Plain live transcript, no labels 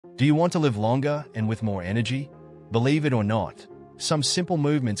Do you want to live longer and with more energy? Believe it or not, some simple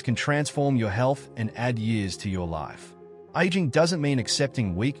movements can transform your health and add years to your life. Aging doesn't mean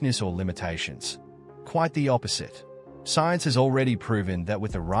accepting weakness or limitations. Quite the opposite. Science has already proven that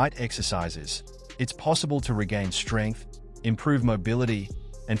with the right exercises, it's possible to regain strength, improve mobility,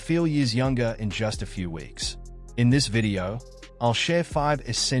 and feel years younger in just a few weeks. In this video, I'll share 5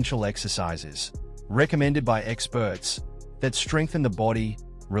 essential exercises, recommended by experts, that strengthen the body,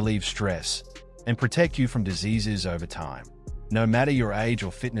 relieve stress, and protect you from diseases over time. No matter your age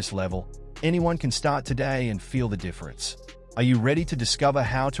or fitness level, anyone can start today and feel the difference. Are you ready to discover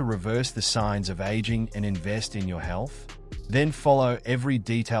how to reverse the signs of aging and invest in your health? Then follow every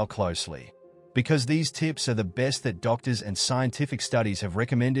detail closely, because these tips are the best that doctors and scientific studies have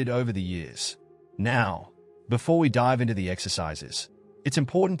recommended over the years. Now, before we dive into the exercises, it's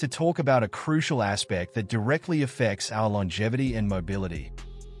important to talk about a crucial aspect that directly affects our longevity and mobility: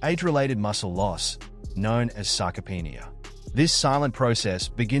 age-related muscle loss, known as sarcopenia. This silent process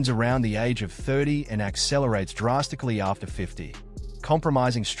begins around the age of 30 and accelerates drastically after 50,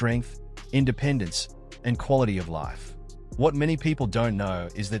 compromising strength, independence, and quality of life. What many people don't know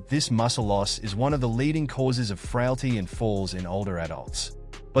is that this muscle loss is one of the leading causes of frailty and falls in older adults.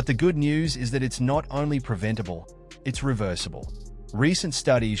 But the good news is that it's not only preventable, it's reversible. Recent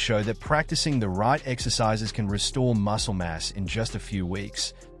studies show that practicing the right exercises can restore muscle mass in just a few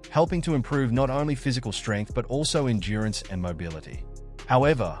weeks, helping to improve not only physical strength but also endurance and mobility.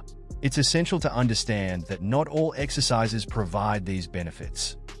 However, it's essential to understand that not all exercises provide these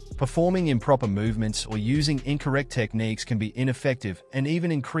benefits. Performing improper movements or using incorrect techniques can be ineffective and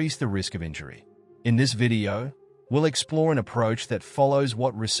even increase the risk of injury. In this video, we'll explore an approach that follows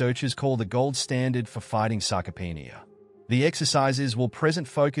what researchers call the gold standard for fighting sarcopenia. The exercises will present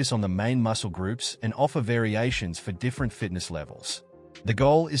focus on the main muscle groups and offer variations for different fitness levels. The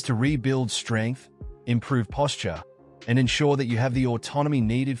goal is to rebuild strength, improve posture, and ensure that you have the autonomy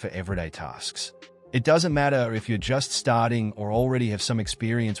needed for everyday tasks. It doesn't matter if you're just starting or already have some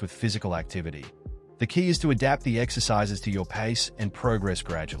experience with physical activity. The key is to adapt the exercises to your pace and progress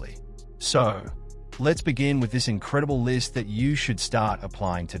gradually. So, let's begin with this incredible list that you should start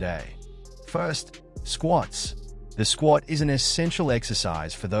applying today. First, squats. The squat is an essential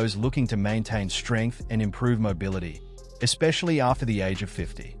exercise for those looking to maintain strength and improve mobility, especially after the age of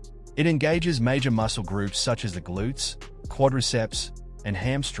 50. It engages major muscle groups such as the glutes, quadriceps, and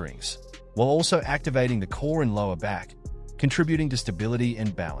hamstrings, while also activating the core and lower back, contributing to stability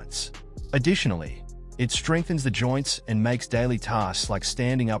and balance. Additionally, it strengthens the joints and makes daily tasks like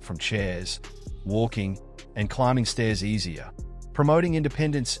standing up from chairs, walking, and climbing stairs easier, promoting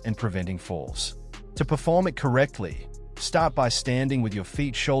independence and preventing falls. To perform it correctly, start by standing with your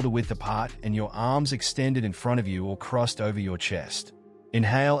feet shoulder-width apart and your arms extended in front of you or crossed over your chest.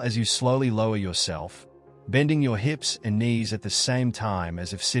 Inhale as you slowly lower yourself, bending your hips and knees at the same time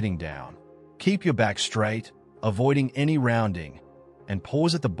as if sitting down. Keep your back straight, avoiding any rounding, and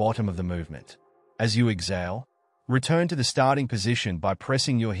pause at the bottom of the movement. As you exhale, return to the starting position by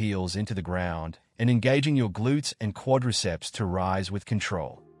pressing your heels into the ground and engaging your glutes and quadriceps to rise with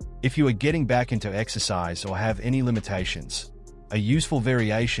control. If you are getting back into exercise or have any limitations, a useful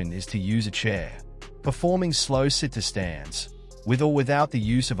variation is to use a chair. Performing slow sit-to-stands, with or without the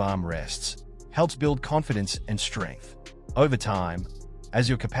use of arm rests, helps build confidence and strength. Over time, as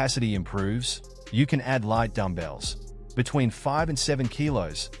your capacity improves, you can add light dumbbells, between 5 and 7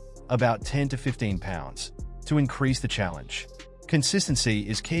 kilos, about 10 to 15 pounds, to increase the challenge. Consistency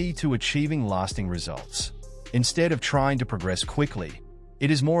is key to achieving lasting results. Instead of trying to progress quickly, it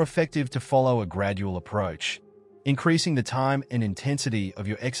is more effective to follow a gradual approach, increasing the time and intensity of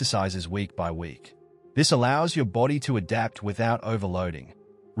your exercises week by week. This allows your body to adapt without overloading,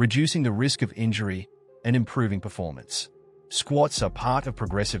 reducing the risk of injury and improving performance. Squats are part of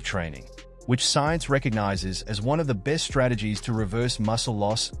progressive training, which science recognizes as one of the best strategies to reverse muscle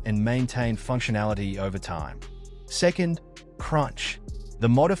loss and maintain functionality over time. Second, crunch. The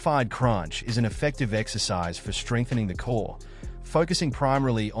modified crunch is an effective exercise for strengthening the core, focusing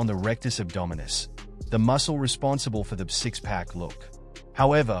primarily on the rectus abdominis, the muscle responsible for the six-pack look.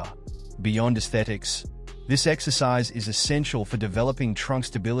 However, beyond aesthetics, this exercise is essential for developing trunk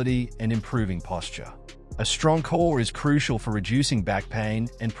stability and improving posture. A strong core is crucial for reducing back pain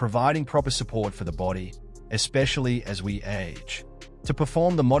and providing proper support for the body, especially as we age. To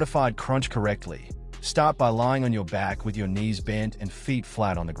perform the modified crunch correctly, start by lying on your back with your knees bent and feet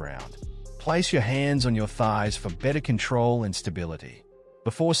flat on the ground. Place your hands on your thighs for better control and stability.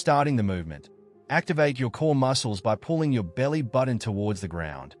 Before starting the movement, activate your core muscles by pulling your belly button towards the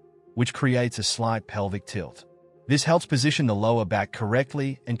ground, which creates a slight pelvic tilt. This helps position the lower back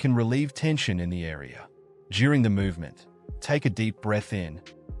correctly and can relieve tension in the area. During the movement, take a deep breath in,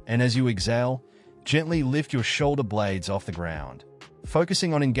 and as you exhale, gently lift your shoulder blades off the ground,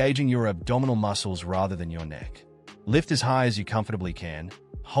 focusing on engaging your abdominal muscles rather than your neck. Lift as high as you comfortably can,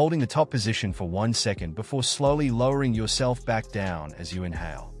 holding the top position for 1 second before slowly lowering yourself back down as you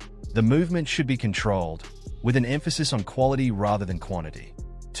inhale. The movement should be controlled, with an emphasis on quality rather than quantity.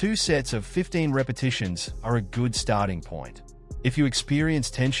 2 sets of 15 repetitions are a good starting point. If you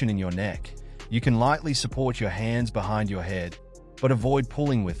experience tension in your neck, you can lightly support your hands behind your head, but avoid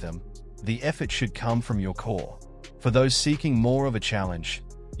pulling with them. The effort should come from your core. For those seeking more of a challenge,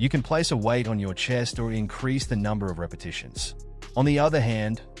 you can place a weight on your chest or increase the number of repetitions. On the other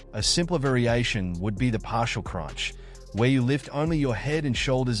hand, a simpler variation would be the partial crunch, where you lift only your head and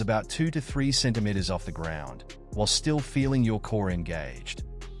shoulders about 2 to 3 centimeters off the ground, while still feeling your core engaged.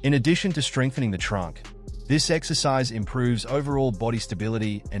 In addition to strengthening the trunk, this exercise improves overall body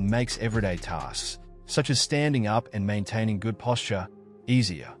stability and makes everyday tasks, such as standing up and maintaining good posture,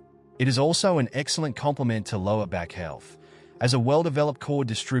 easier. It is also an excellent complement to lower back health, as a well-developed core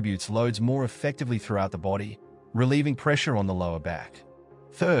distributes loads more effectively throughout the body, relieving pressure on the lower back.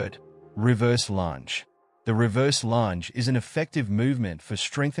 Third, reverse lunge. The reverse lunge is an effective movement for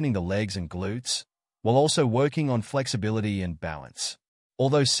strengthening the legs and glutes, while also working on flexibility and balance.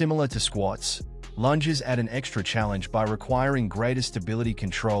 Although similar to squats, lunges add an extra challenge by requiring greater stability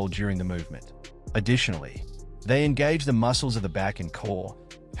control during the movement. Additionally, they engage the muscles of the back and core,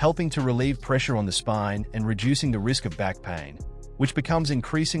 helping to relieve pressure on the spine and reducing the risk of back pain, which becomes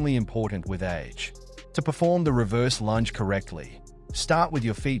increasingly important with age. To perform the reverse lunge correctly, start with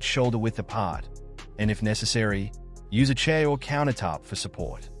your feet shoulder-width apart, and if necessary, use a chair or countertop for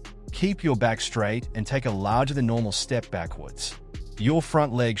support. Keep your back straight and take a larger than normal step backwards. Your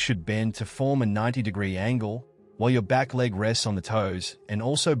front leg should bend to form a 90-degree angle, while your back leg rests on the toes and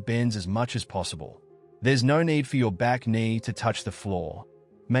also bends as much as possible. There's no need for your back knee to touch the floor.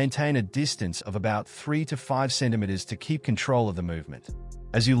 Maintain a distance of about 3 to 5 centimeters to keep control of the movement.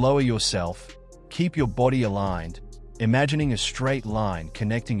 As you lower yourself, keep your body aligned, imagining a straight line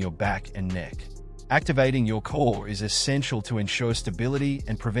connecting your back and neck. Activating your core is essential to ensure stability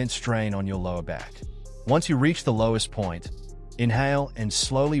and prevent strain on your lower back. Once you reach the lowest point, inhale and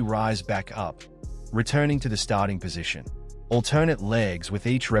slowly rise back up, returning to the starting position. Alternate legs with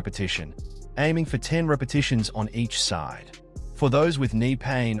each repetition, aiming for 10 repetitions on each side. For those with knee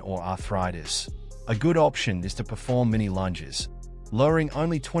pain or arthritis, a good option is to perform mini lunges, lowering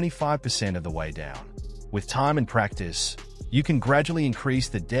only 25% of the way down. With time and practice, you can gradually increase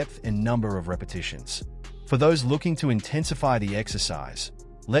the depth and number of repetitions. For those looking to intensify the exercise,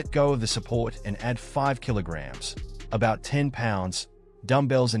 let go of the support and add 5 kilograms, about 10 pounds,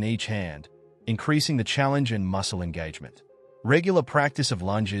 dumbbells in each hand, increasing the challenge and muscle engagement. Regular practice of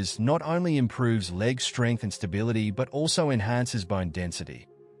lunges not only improves leg strength and stability but also enhances bone density,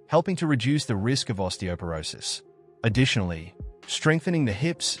 helping to reduce the risk of osteoporosis. Additionally, strengthening the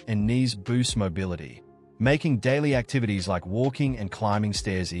hips and knees boosts mobility, making daily activities like walking and climbing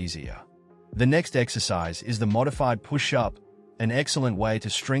stairs easier. The next exercise is the modified push-up, an excellent way to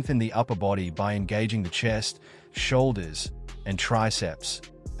strengthen the upper body by engaging the chest, shoulders, and triceps,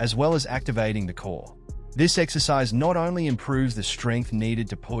 as well as activating the core. This exercise not only improves the strength needed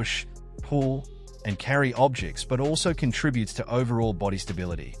to push, pull, and carry objects but also contributes to overall body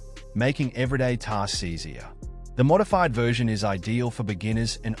stability, making everyday tasks easier. The modified version is ideal for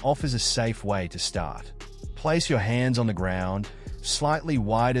beginners and offers a safe way to start. Place your hands on the ground, slightly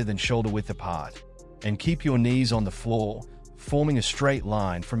wider than shoulder-width apart, and keep your knees on the floor, forming a straight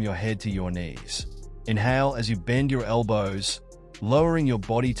line from your head to your knees. Inhale as you bend your elbows, lowering your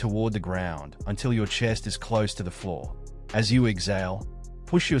body toward the ground until your chest is close to the floor. As you exhale,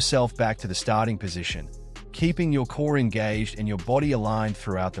 push yourself back to the starting position, keeping your core engaged and your body aligned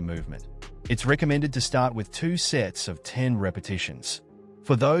throughout the movement. It's recommended to start with 2 sets of 10 repetitions.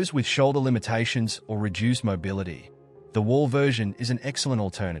 For those with shoulder limitations or reduced mobility, the wall version is an excellent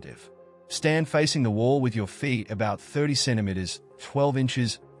alternative. Stand facing the wall with your feet about 30 centimeters, 12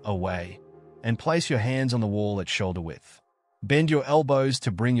 inches away, and place your hands on the wall at shoulder width. Bend your elbows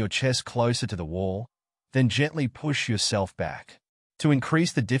to bring your chest closer to the wall, then gently push yourself back. To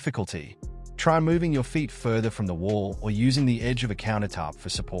increase the difficulty, try moving your feet further from the wall or using the edge of a countertop for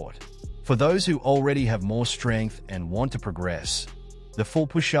support. For those who already have more strength and want to progress, the full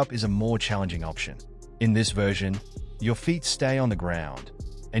push-up is a more challenging option. In this version, your feet stay on the ground,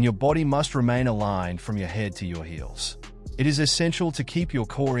 and your body must remain aligned from your head to your heels. It is essential to keep your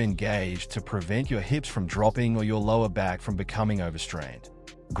core engaged to prevent your hips from dropping or your lower back from becoming overstrained.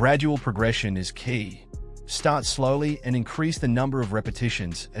 Gradual progression is key, Start slowly and increase the number of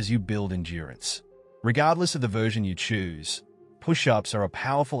repetitions as you build endurance. Regardless of the version you choose, push-ups are a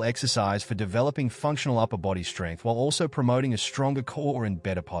powerful exercise for developing functional upper body strength while also promoting a stronger core and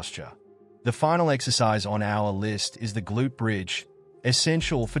better posture. The final exercise on our list is the glute bridge,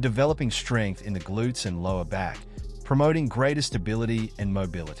 essential for developing strength in the glutes and lower back, promoting greater stability and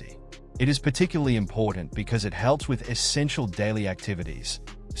mobility. It is particularly important because it helps with essential daily activities,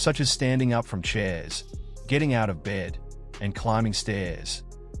 such as standing up from chairs, getting out of bed, and climbing stairs,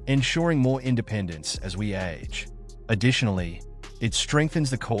 ensuring more independence as we age. Additionally, it strengthens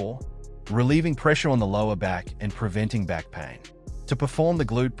the core, relieving pressure on the lower back and preventing back pain. To perform the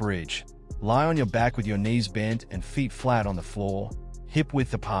glute bridge, lie on your back with your knees bent and feet flat on the floor,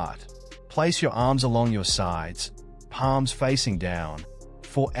 hip-width apart. Place your arms along your sides, palms facing down,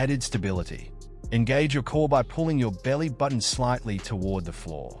 for added stability. Engage your core by pulling your belly button slightly toward the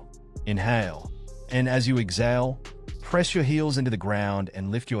floor. Inhale, and as you exhale, press your heels into the ground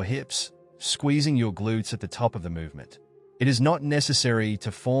and lift your hips, squeezing your glutes at the top of the movement. It is not necessary to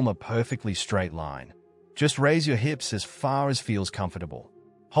form a perfectly straight line. Just raise your hips as far as feels comfortable.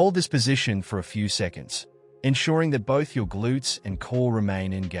 Hold this position for a few seconds, ensuring that both your glutes and core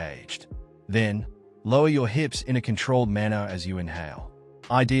remain engaged. Then, lower your hips in a controlled manner as you inhale.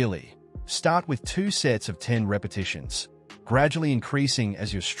 Ideally, start with 2 sets of 10 repetitions, gradually increasing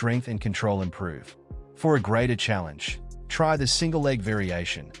as your strength and control improve. For a greater challenge, try the single leg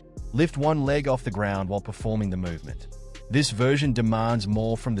variation. Lift one leg off the ground while performing the movement. This version demands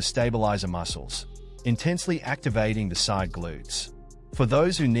more from the stabilizer muscles, intensely activating the side glutes. For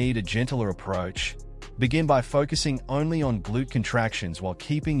those who need a gentler approach, begin by focusing only on glute contractions while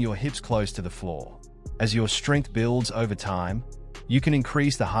keeping your hips close to the floor. As your strength builds over time, you can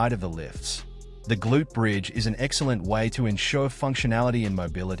increase the height of the lifts. The glute bridge is an excellent way to ensure functionality and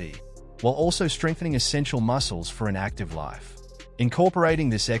mobility, while also strengthening essential muscles for an active life. Incorporating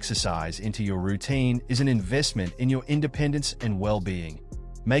this exercise into your routine is an investment in your independence and well-being,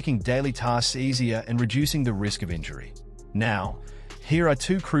 making daily tasks easier and reducing the risk of injury. Now, here are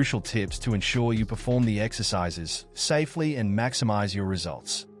 2 crucial tips to ensure you perform the exercises safely and maximize your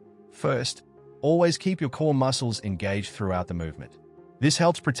results. First, always keep your core muscles engaged throughout the movement. This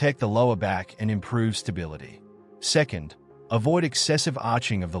helps protect the lower back and improve stability. Second, avoid excessive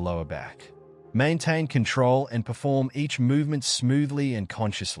arching of the lower back. Maintain control and perform each movement smoothly and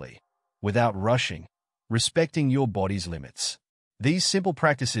consciously, without rushing, respecting your body's limits. These simple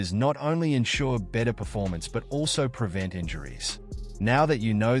practices not only ensure better performance but also prevent injuries. Now that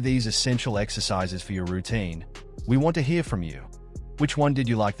you know these essential exercises for your routine, we want to hear from you. Which one did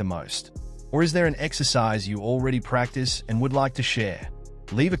you like the most? Or is there an exercise you already practice and would like to share?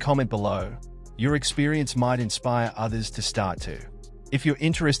 Leave a comment below. Your experience might inspire others to start too. If you're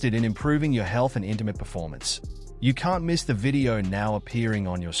interested in improving your health and intimate performance, you can't miss the video now appearing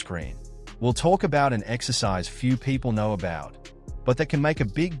on your screen. We'll talk about an exercise few people know about, but that can make a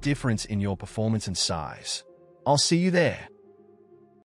big difference in your performance and size. I'll see you there.